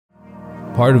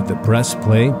part of the Press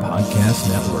Play Podcast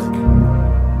Network.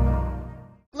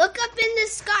 Look up in the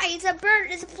sky. It's a bird.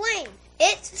 It's a plane.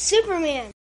 It's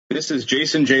Superman. This is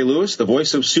Jason J. Lewis, the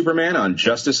voice of Superman on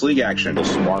Justice League Action. This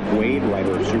is Mark Wade,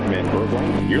 writer of Superman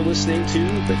Birthright. You're listening to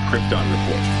the Krypton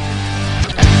Report.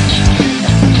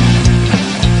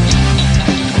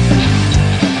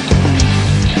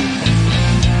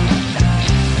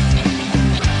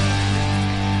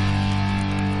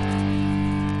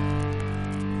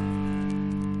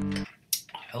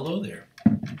 Hello there.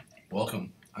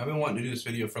 Welcome. I've been wanting to do this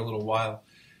video for a little while,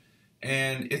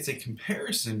 and it's a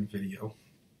comparison video.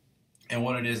 And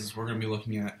what it is we're going to be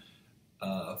looking at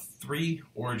three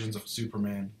origins of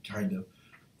Superman,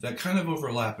 that kind of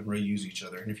overlap and reuse each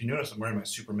other. And if you notice, I'm wearing my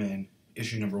Superman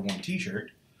issue number 1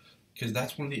 t-shirt, because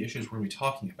that's one of the issues we're going to be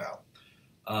talking about.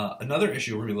 Another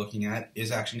issue we're going to be looking at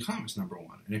is Action Comics number 1.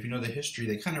 And if you know the history,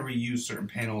 they kind of reuse certain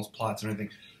panels, plots, and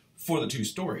everything for the two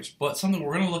stories. But something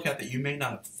we're going to look at that you may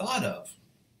not have thought of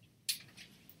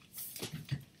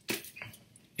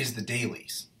is the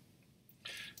dailies.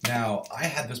 Now, I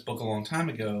had this book a long time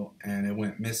ago, and it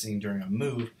went missing during a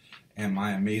move, and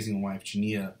my amazing wife,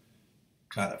 Jania,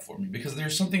 got it for me. Because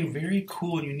there's something very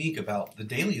cool and unique about the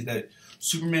dailies, that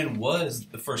Superman was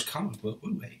the first comic book,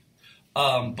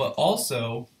 but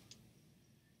also,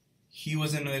 he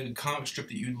was in a comic strip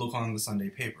that you'd look on the Sunday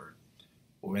paper,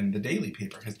 or in the daily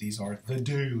paper, because these are the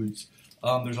dailies.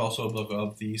 There's also a book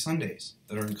of the Sundays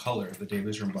that are in color. The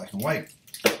dailies are in black and white.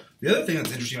 The other thing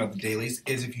that's interesting about the dailies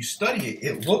is if you study it,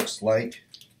 it looks like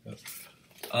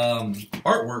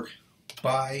artwork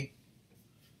by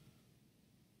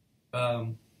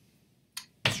Mr.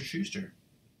 Schuster.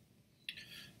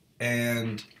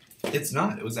 And it's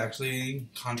not. It was actually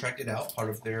contracted out, part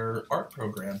of their art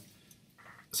program.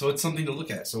 So it's something to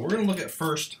look at. So we're going to look at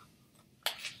first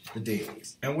the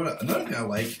dailies. And another thing I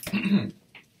like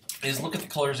is look at the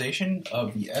colorization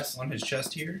of the S on his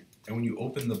chest here. And when you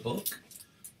open the book,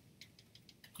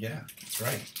 yeah, that's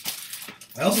right.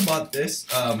 I also bought this.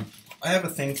 I have a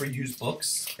thing for used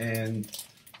books, and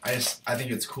I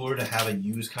think it's cooler to have a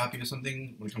used copy of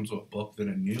something when it comes to a book than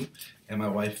a new. And my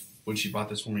wife, when she bought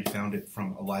this for me, found it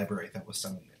from a library that was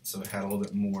selling it, so it had a little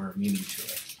bit more meaning to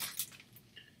it.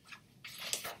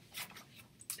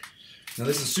 Now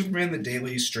this is Superman the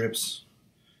Daily strips,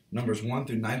 numbers 1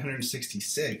 through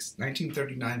 966,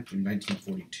 1939 through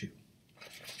 1942.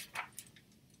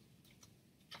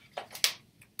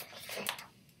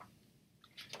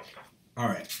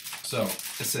 Alright, so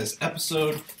it says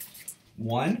episode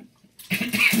 1,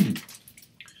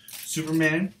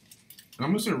 Superman, and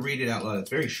I'm just going to read it out loud. It's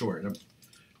very short.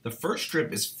 The first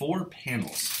strip is 4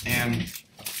 panels, and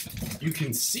you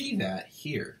can see that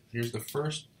here. Here's the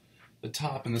first, the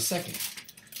top, and the second.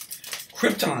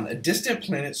 Krypton, a distant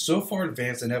planet so far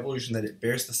advanced in evolution that it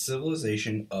bears the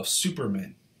civilization of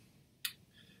supermen.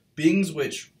 Beings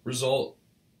which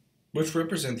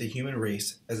represent the human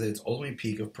race as at its ultimate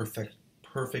peak of perfect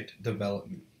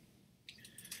development.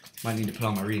 Might need to put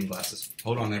on my reading glasses.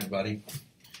 Hold on, everybody.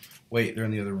 Wait, they're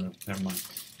in the other room. Never mind.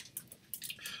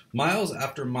 Miles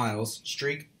after miles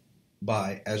streak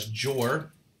by as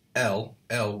Jor-El,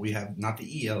 we have not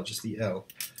the E-L, just the L,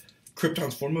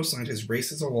 Krypton's foremost scientist,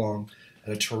 races along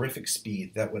at a terrific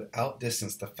speed that would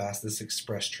outdistance the fastest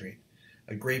express train.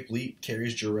 A great leap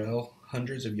carries Jor-El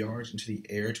hundreds of yards into the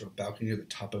air to a balcony near the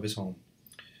top of his home.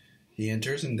 He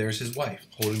enters, and there's his wife,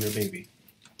 holding their baby.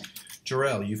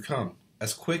 Jor-El, you've come.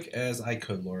 As quick as I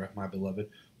could, Laura, my beloved.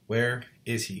 Where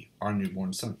is he, our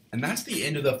newborn son? And that's the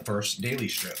end of the first daily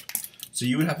strip. So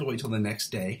you would have to wait till the next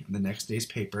day, the next day's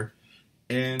paper,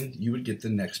 and you would get the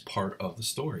next part of the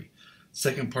story.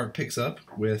 Second part picks up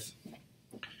with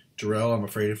Jor-El, I'm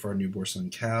afraid for our newborn son,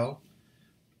 Cal.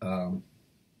 Are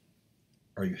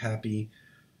you happy?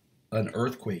 An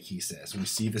earthquake, he says. We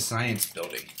see the science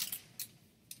building.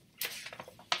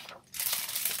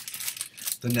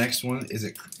 The next one is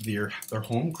their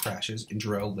home crashes, and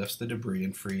Jor-El lifts the debris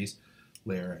and frees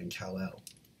Lara and Kal-El.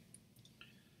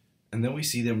 And then we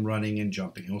see them running and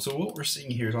jumping. And so what we're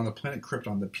seeing here is on the planet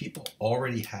Krypton, the people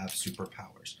already have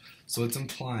superpowers. So it's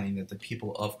implying that the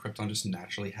people of Krypton just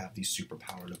naturally have these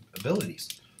superpowered abilities.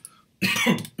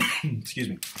 Excuse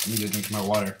me. I need to drink my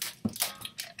water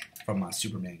from my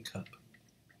Superman cup.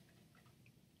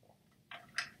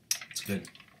 It's good.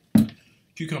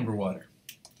 Cucumber water.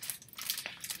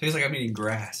 Tastes like I'm eating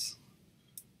grass,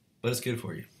 but it's good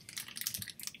for you.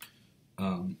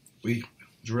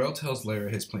 Jor-El tells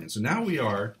Lara his plan. So now we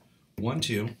are 1,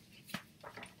 2,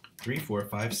 3, 4,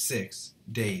 5, 6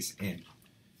 days in.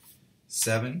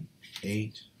 7,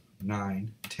 8,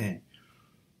 9, 10.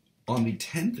 On the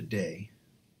 10th day,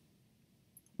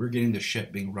 we're getting the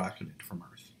ship being rocketed from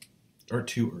Earth, or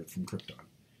to Earth from Krypton.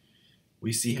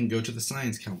 We see him go to the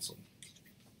Science Council.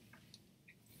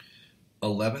 The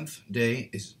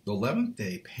 11th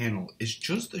day panel is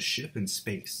just the ship in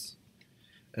space.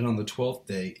 And on the 12th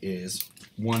day is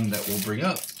one that we'll bring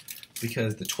up,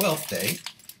 because the 12th day,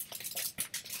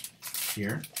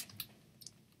 here,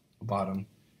 bottom,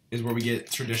 is where we get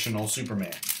traditional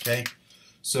Superman, okay?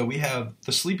 So we have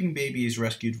the sleeping baby is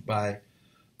rescued by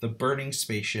the burning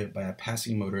spaceship by a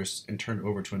passing motorist and turned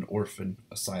over to an orphan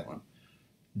asylum.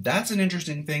 That's an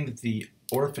interesting thing, that the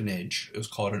orphanage is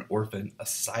called an orphan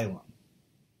asylum.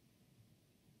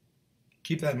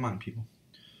 Keep that in mind, people.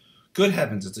 Good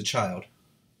heavens, it's a child.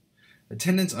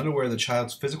 Attendants unaware the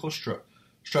child's physical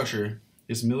structure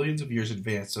is millions of years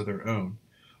advanced of their own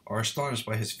are astonished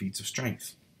by his feats of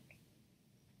strength.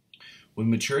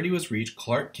 When maturity was reached,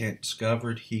 Clark Kent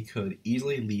discovered he could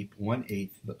easily leap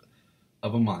 1/8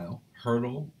 of a mile,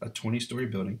 hurdle a 20-story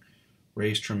building,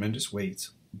 raise tremendous weights,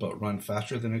 but run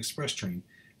faster than an express train,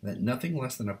 and that nothing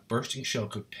less than a bursting shell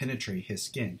could penetrate his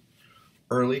skin.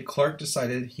 Early, Clark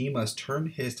decided he must turn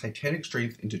his titanic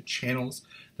strength into channels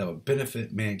that would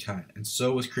benefit mankind, and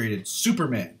so was created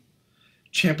Superman,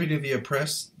 champion of the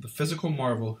oppressed, the physical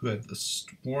marvel who had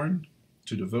sworn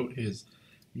to devote his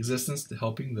existence to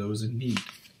helping those in need.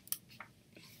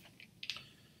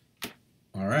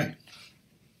 All right.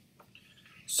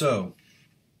 So,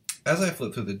 as I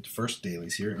flip through the first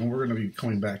dailies here, and we're going to be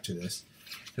coming back to this,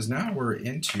 because now we're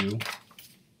into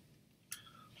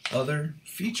other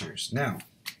features. Now,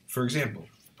 for example,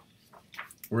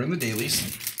 we're in the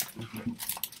dailies,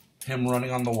 him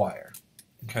running on the wire,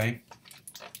 okay?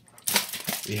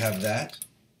 We have that.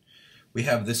 We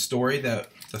have this story,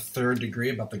 that the third degree,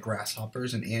 about the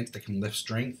grasshoppers and ants that can lift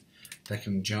strength, that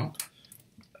can jump.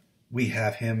 We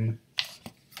have him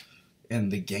in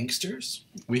the gangsters.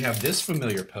 We have this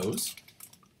familiar pose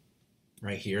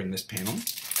right here in this panel.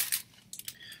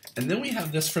 And then we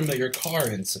have this familiar car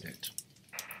incident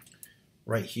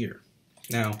right here.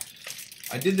 Now,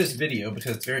 I did this video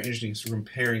because it's very interesting, so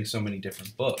comparing so many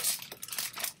different books.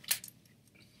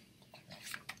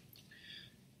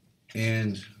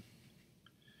 And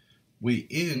we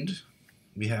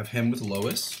have him with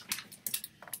Lois,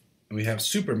 and we have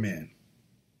Superman.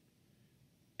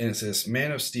 And it says,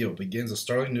 Man of Steel begins a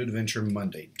startling new adventure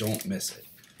Monday. Don't miss it.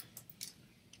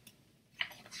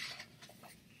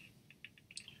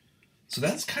 So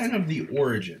that's kind of the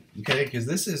origin, okay?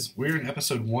 Because we're in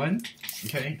episode 1,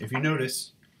 okay? If you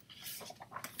notice,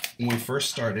 when we first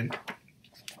started,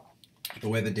 the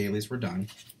way the dailies were done,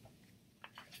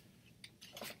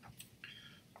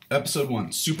 episode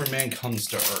 1, Superman comes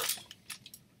to Earth.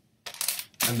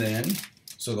 And then,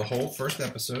 so the whole first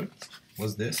episode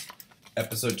was this.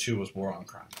 Episode 2 was War on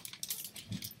Crime.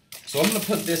 So I'm going to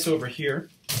put this over here,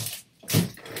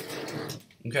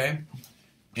 okay?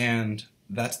 And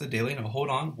that's the daily. Now hold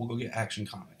on, we'll go get Action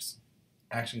Comics.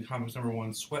 Action Comics number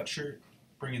 1 sweatshirt,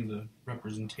 bring in the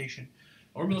representation.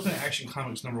 We're looking at Action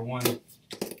Comics number 1.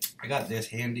 I got this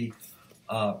handy.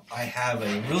 I have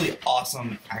a really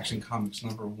awesome Action Comics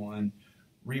number 1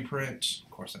 reprint. Of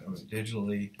course, I own it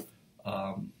digitally,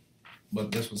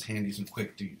 but this was handy and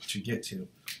quick to get to.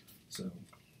 So,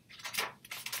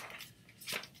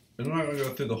 I'm not going to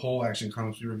go through the whole Action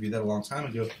Comics. We reviewed that a long time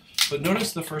ago. But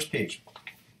notice the first page.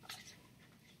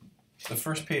 The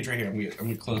first page right here. I'm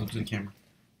going to close up to the camera.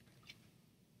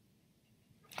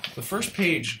 The first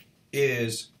page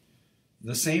is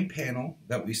the same panel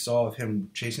that we saw of him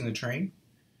chasing the train,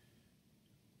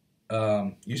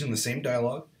 using the same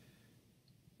dialogue,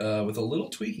 with a little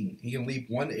tweaking. He can leap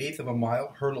 1/8 of a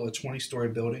mile, hurdle a 20-story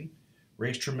building,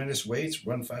 raise tremendous weights,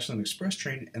 run faster than an express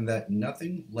train, and that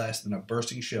nothing less than a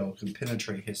bursting shell can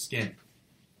penetrate his skin.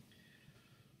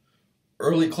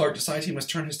 Early, Clark decides he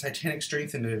must turn his titanic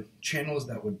strength into channels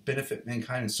that would benefit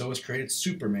mankind, and so has created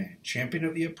Superman, champion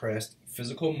of the oppressed,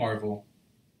 physical marvel,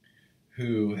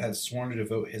 who has sworn to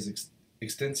devote his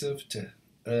extensive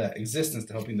existence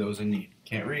to helping those in need.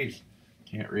 Can't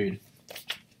read.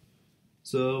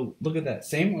 So look at that.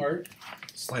 Same art,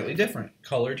 slightly different,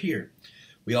 colored here.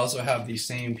 We also have the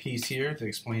same piece here that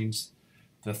explains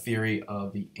the theory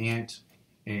of the ant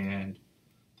and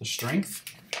the strength.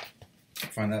 I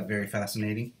find that very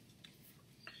fascinating.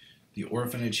 The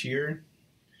orphanage here.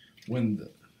 When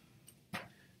the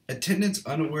attendants,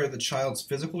 unaware of the child's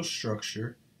physical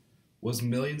structure, was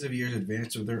millions of years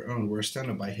advanced of their own, were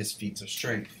astounded by his feats of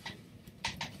strength.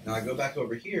 Now I go back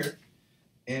over here,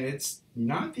 and it's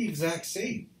not the exact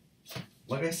same.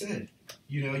 Like I said,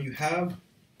 you have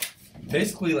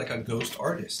basically like a ghost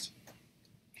artist.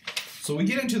 So we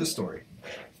get into the story.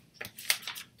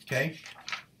 Okay?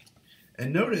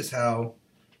 And notice how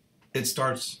it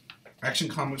starts, Action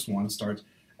Comics 1 starts,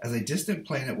 as a distant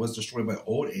planet was destroyed by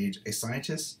old age, a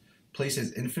scientist placed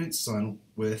his infinite son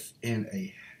within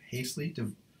a hastily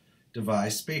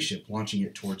devised spaceship, launching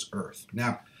it towards Earth.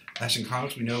 Now, Action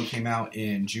Comics, we know, came out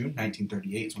in June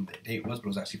 1938 is when the date was, but it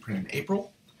was actually printed in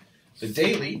April. The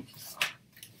daily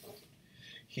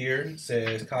here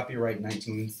says copyright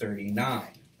 1939.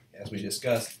 As we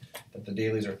discussed, that the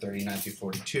dailies are 39 through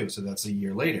 42, so that's a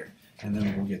year later. And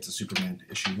then we'll get to Superman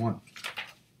issue 1.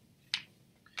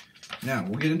 Now,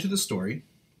 we'll get into the story,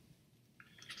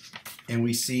 and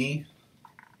we see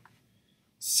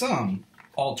some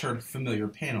altered familiar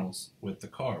panels with the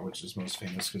car, which is most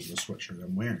famous because of the sweatshirt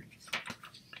I'm wearing.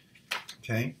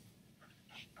 Okay?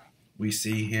 We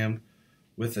see him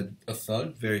with a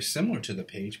thug, very similar to the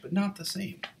Page, but not the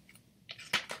same.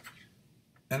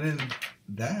 And then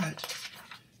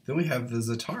we have the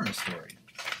Zatara story.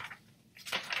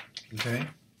 Okay?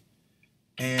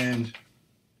 And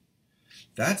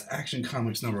that's Action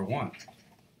Comics number 1.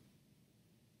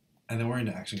 And then we're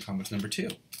into Action Comics number 2.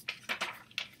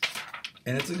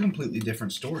 And it's a completely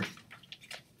different story.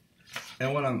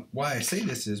 And why I say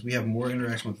this is we have more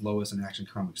interaction with Lois in Action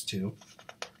Comics 2.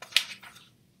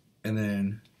 And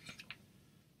then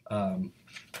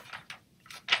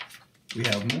we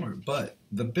have more. But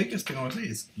the biggest thing I want to say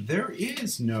is there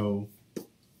is no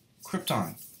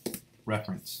Krypton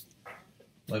reference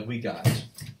like we got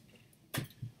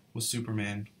with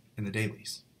Superman in the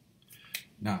dailies.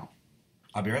 Now,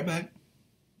 I'll be right back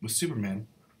with Superman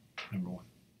number 1.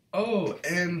 Oh,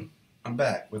 and I'm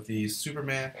back with the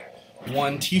Superman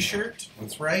 1 t-shirt.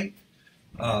 That's right.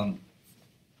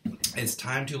 It's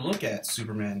time to look at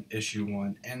Superman issue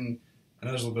 1. And I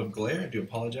know there's a little bit of glare. I do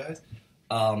apologize.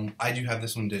 I do have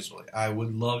this one digitally. I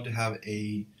would love to have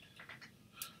a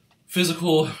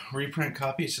physical reprint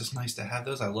copy. It's just nice to have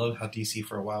those. I love how DC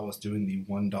for a while was doing the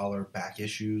 $1 back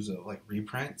issues of like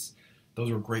reprints. Those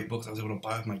were great books I was able to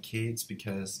buy with my kids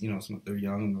because, you know, they're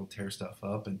young and they'll tear stuff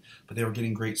up. But they were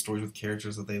getting great stories with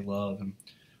characters that they love, and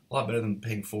a lot better than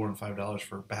paying $4 and $5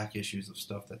 for back issues of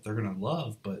stuff that they're going to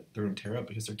love, but they're going to tear up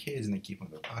because they're kids and they keep them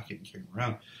in their pocket and carry them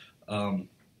around.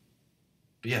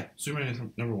 But yeah, Superman is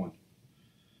number 1.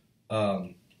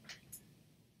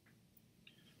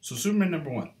 So Superman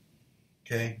number 1.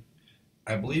 Okay,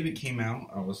 I believe it came out.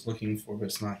 I was looking for, but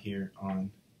it's not here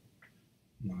on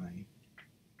my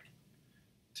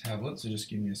tablet. So just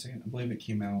give me a second. I believe it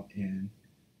came out in.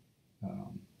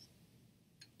 Hold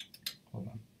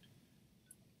on.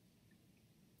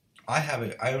 I have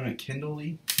it. I own it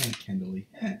Kindle-y.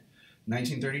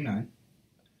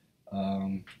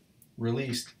 1939.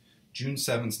 Released June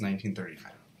 7th,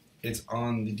 1939. It's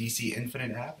on the DC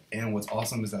Infinite app, and what's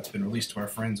awesome is that's been released to our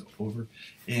friends over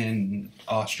in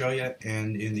Australia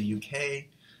and in the UK,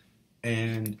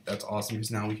 and that's awesome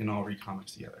because now we can all read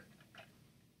comics together.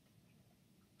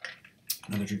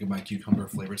 Another drink of my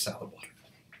cucumber-flavored salad water.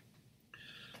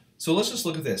 So let's just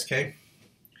look at this, okay?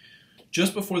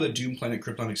 Just before the doomed planet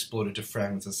Krypton exploded to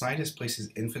fragments, a scientist placed his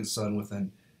infant son with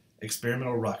an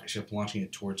experimental rocket ship, launching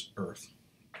it towards Earth.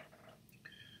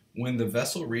 When the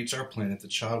vessel reached our planet, the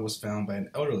child was found by an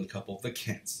elderly couple, the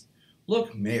Kents.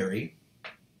 Look, Mary.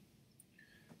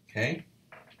 Okay?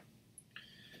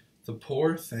 The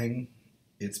poor thing,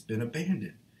 it's been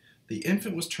abandoned. The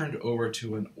infant was turned over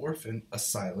to an orphan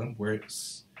asylum where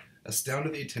it's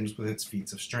astounded the attendants with its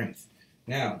feats of strength.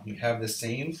 Now, you have the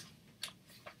same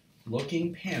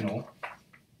looking panel,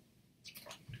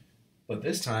 but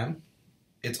this time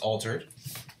it's altered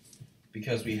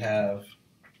because we have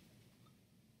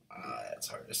it's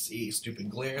hard to see, stupid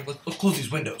glare. Let's close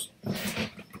these windows.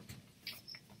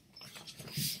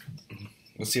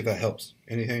 Let's see if that helps.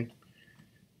 Anything?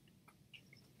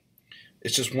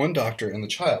 It's just one doctor and the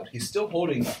child. He's still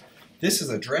holding, this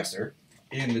is a dresser.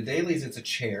 In the dailies, it's a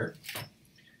chair.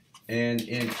 And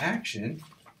in Action,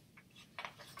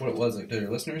 what it was, like, to your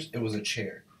listeners, it was a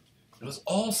chair. It was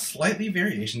all slightly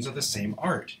variations of the same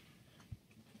art.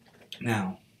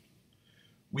 Now,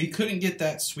 we couldn't get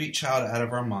that sweet child out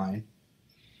of our mind.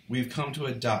 We've come to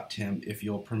adopt him if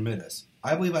you'll permit us.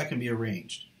 I believe I can be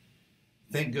arranged.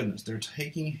 Thank goodness, they're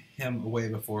taking him away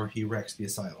before he wrecks the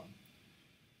asylum.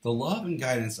 The love and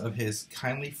guidance of his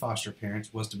kindly foster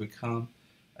parents was to become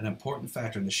an important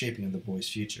factor in the shaping of the boy's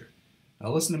future. Now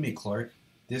listen to me, Clark.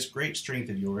 This great strength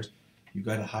of yours, you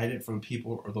got to hide it from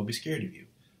people or they'll be scared of you.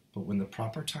 But when the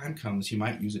proper time comes, you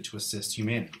might use it to assist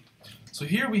humanity. So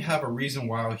here we have a reason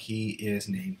why he is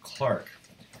named Clark.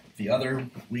 The other,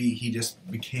 he just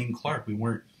became Clark. We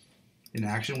weren't in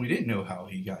Action. We didn't know how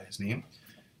he got his name,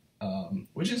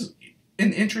 which is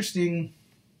an interesting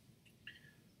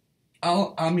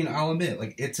I'll admit,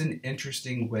 like, it's an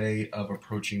interesting way of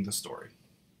approaching the story.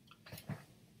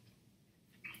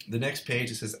 The next page,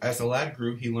 it says, as the lad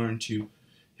grew, he learned to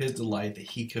his delight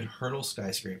that he could hurdle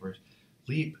skyscrapers,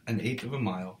 leap an eighth of a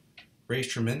mile, raise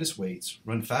tremendous weights,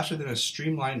 run faster than a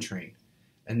streamlined train,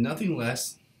 and nothing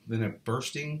less than a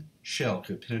bursting shell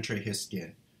could penetrate his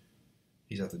skin.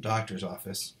 He's at the doctor's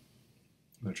office.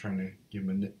 They're trying to give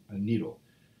him a needle.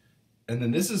 And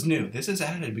then this is new. This is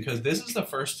added because this is the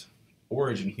first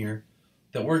origin here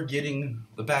that we're getting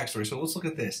the backstory. So let's look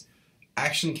at this.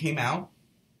 Action came out.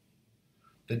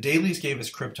 The dailies gave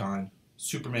us Krypton.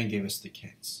 Superman gave us the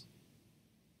Kents.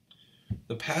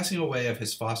 The passing away of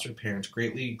his foster parents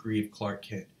greatly grieved Clark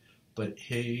Kent, but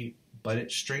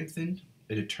it strengthened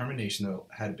a determination that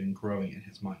had been growing in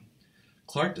his mind.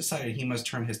 Clark decided he must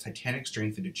turn his titanic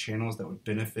strength into channels that would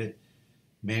benefit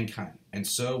mankind, and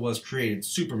so was created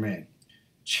Superman,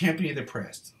 champion of the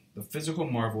oppressed. The physical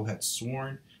marvel had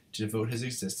sworn to devote his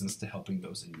existence to helping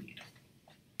those in need.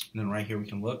 And then right here we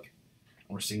can look,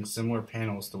 and we're seeing similar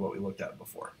panels to what we looked at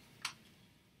before.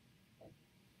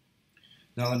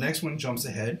 Now the next one jumps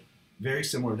ahead, very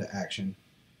similar to Action,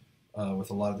 with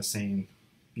a lot of the same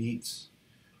beats,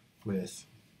 with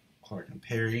Clark and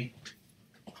Perry.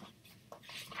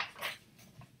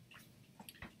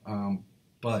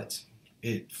 But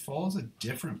it follows a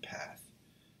different path.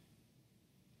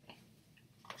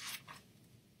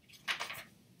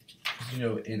 You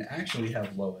know, in Action we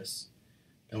have Lois,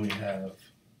 and we have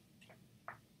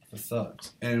the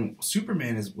Thugs. And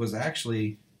Superman was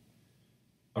actually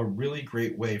a really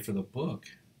great way for the book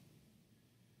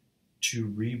to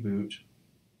reboot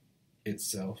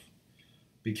itself,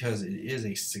 because it is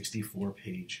a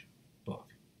 64-page book.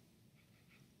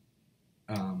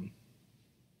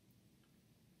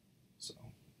 So,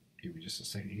 give me just a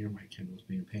second here. My Kindle's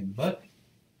being a pain in the butt.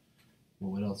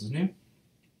 Well, what else is new?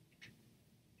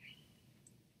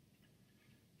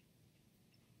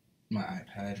 My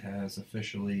iPad has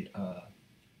officially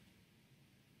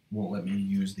won't let me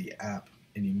use the app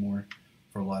anymore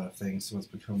for a lot of things, so it's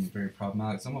become very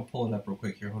problematic. So I'm going to pull it up real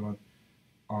quick here. Hold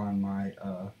on my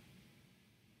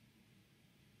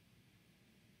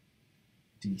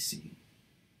DC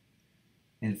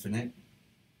Infinite,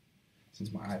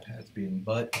 since my iPad's being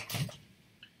butt.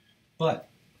 But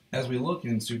as we look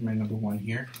in Superman #1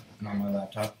 here, and on my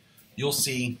laptop, you'll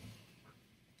see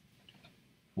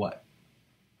what?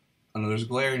 I know there's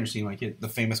glare, and you're seeing like the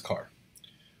famous car.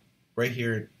 Right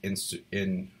here in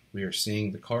we are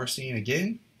seeing the car scene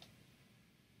again.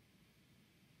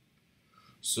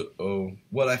 So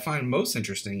what I find most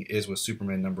interesting is with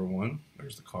Superman #1,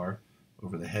 there's the car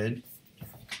over the head,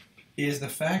 is the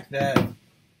fact that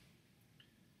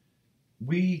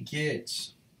we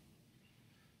get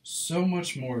so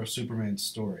much more of Superman's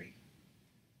story,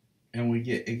 and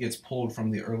it gets pulled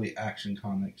from the early Action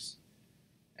comics,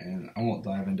 and I won't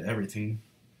dive into everything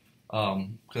because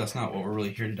that's not what we're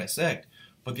really here to dissect.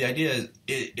 But the idea is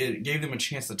it gave them a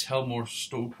chance to tell more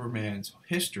Superman's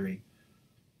history,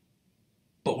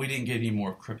 but we didn't get any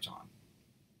more Krypton.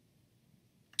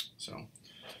 So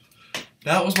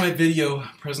that was my video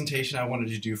presentation I wanted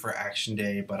to do for Action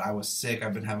Day, but I was sick.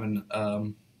 I've been having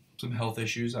some health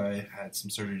issues. I had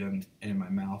some surgery done in my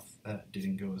mouth that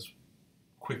didn't go as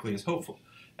quickly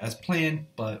as planned,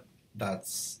 but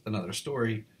that's another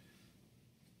story.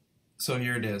 So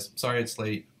here it is. Sorry it's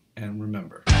late, and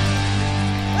remember,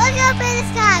 Look up in the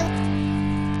sky.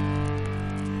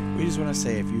 We just want to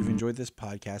say, if you've enjoyed this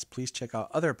podcast, please check out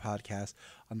other podcasts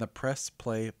on the Press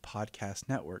Play Podcast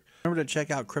Network. Remember to check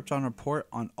out Krypton Report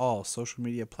on all social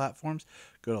media platforms.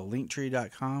 Go to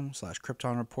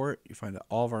linktree.com/Krypton Report. You find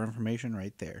all of our information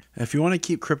right there. And if you want to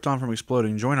keep Krypton from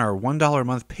exploding, join our $1 a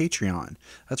month Patreon.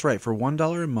 That's right, for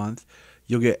 $1 a month,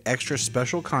 you'll get extra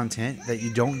special content that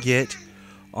you don't get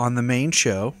on the main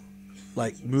show,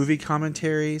 like movie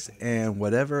commentaries and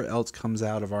whatever else comes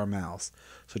out of our mouths.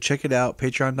 So check it out,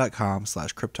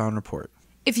 patreon.com/Krypton Report.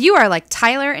 If you are like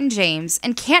Tyler and James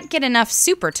and can't get enough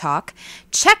super talk,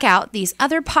 check out these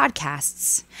other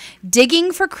podcasts: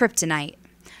 Digging for Kryptonite,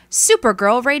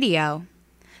 Supergirl Radio,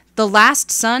 The Last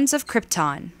Sons of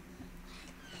Krypton,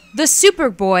 the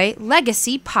Superboy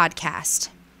Legacy Podcast,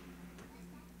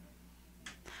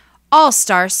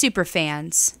 All-Star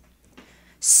Superfans,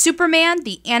 Superman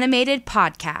the Animated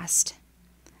Podcast,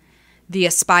 The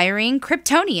Aspiring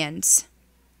Kryptonians,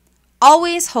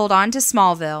 Always Hold On to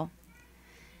Smallville,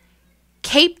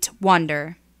 Caped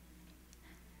Wonder,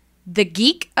 The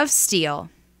Geek of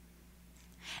Steel,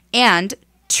 and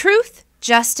Truth,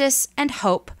 Justice, and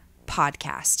Hope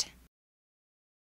Podcast.